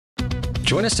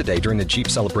Join us today during the Jeep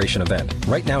Celebration event.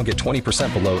 Right now, get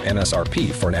 20% below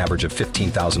MSRP for an average of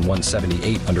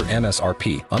 $15,178 under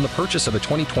MSRP on the purchase of a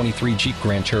 2023 Jeep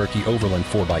Grand Cherokee Overland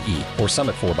 4xE or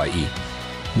Summit 4xE.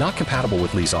 Not compatible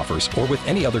with lease offers or with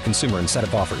any other consumer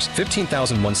incentive offers.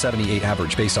 $15,178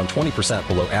 average based on 20%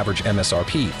 below average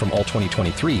MSRP from all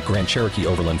 2023 Grand Cherokee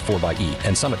Overland 4xE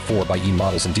and Summit 4xE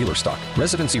models in dealer stock.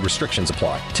 Residency restrictions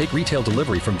apply. Take retail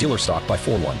delivery from dealer stock by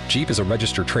 4/1. Jeep is a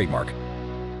registered trademark.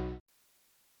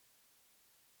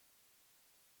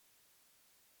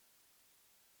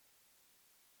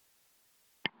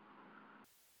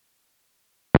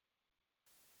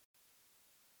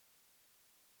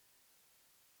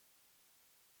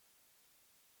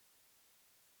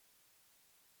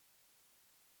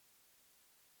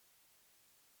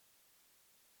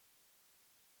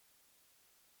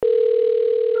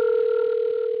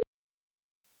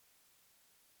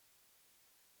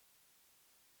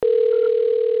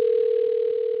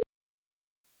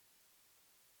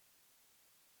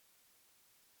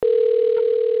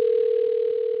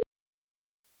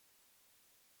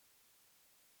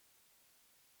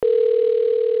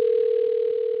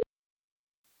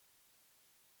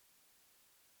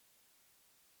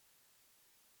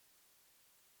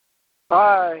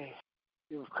 Hi,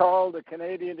 you've called the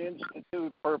Canadian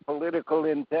Institute for Political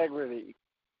Integrity.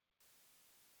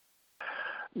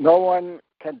 No one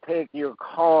can take your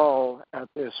call at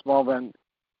this moment.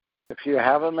 If you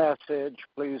have a message,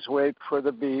 please wait for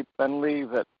the beep and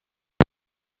leave it.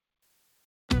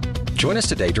 Join us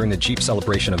today during the Jeep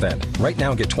Celebration event. Right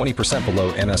now, get 20%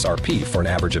 below MSRP for an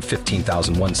average of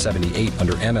 $15,178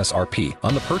 under MSRP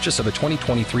on the purchase of a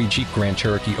 2023 Jeep Grand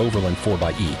Cherokee Overland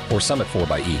 4xE or Summit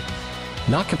 4xE.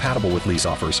 Not compatible with lease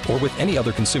offers or with any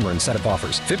other consumer incentive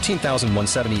offers.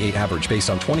 $15,178 average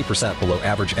based on 20% below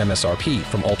average MSRP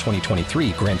from all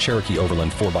 2023 Grand Cherokee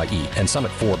Overland 4xE and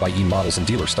Summit 4xE models in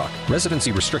dealer stock.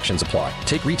 Residency restrictions apply.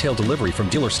 Take retail delivery from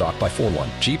dealer stock by 4/1.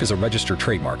 Jeep is a registered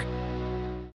trademark.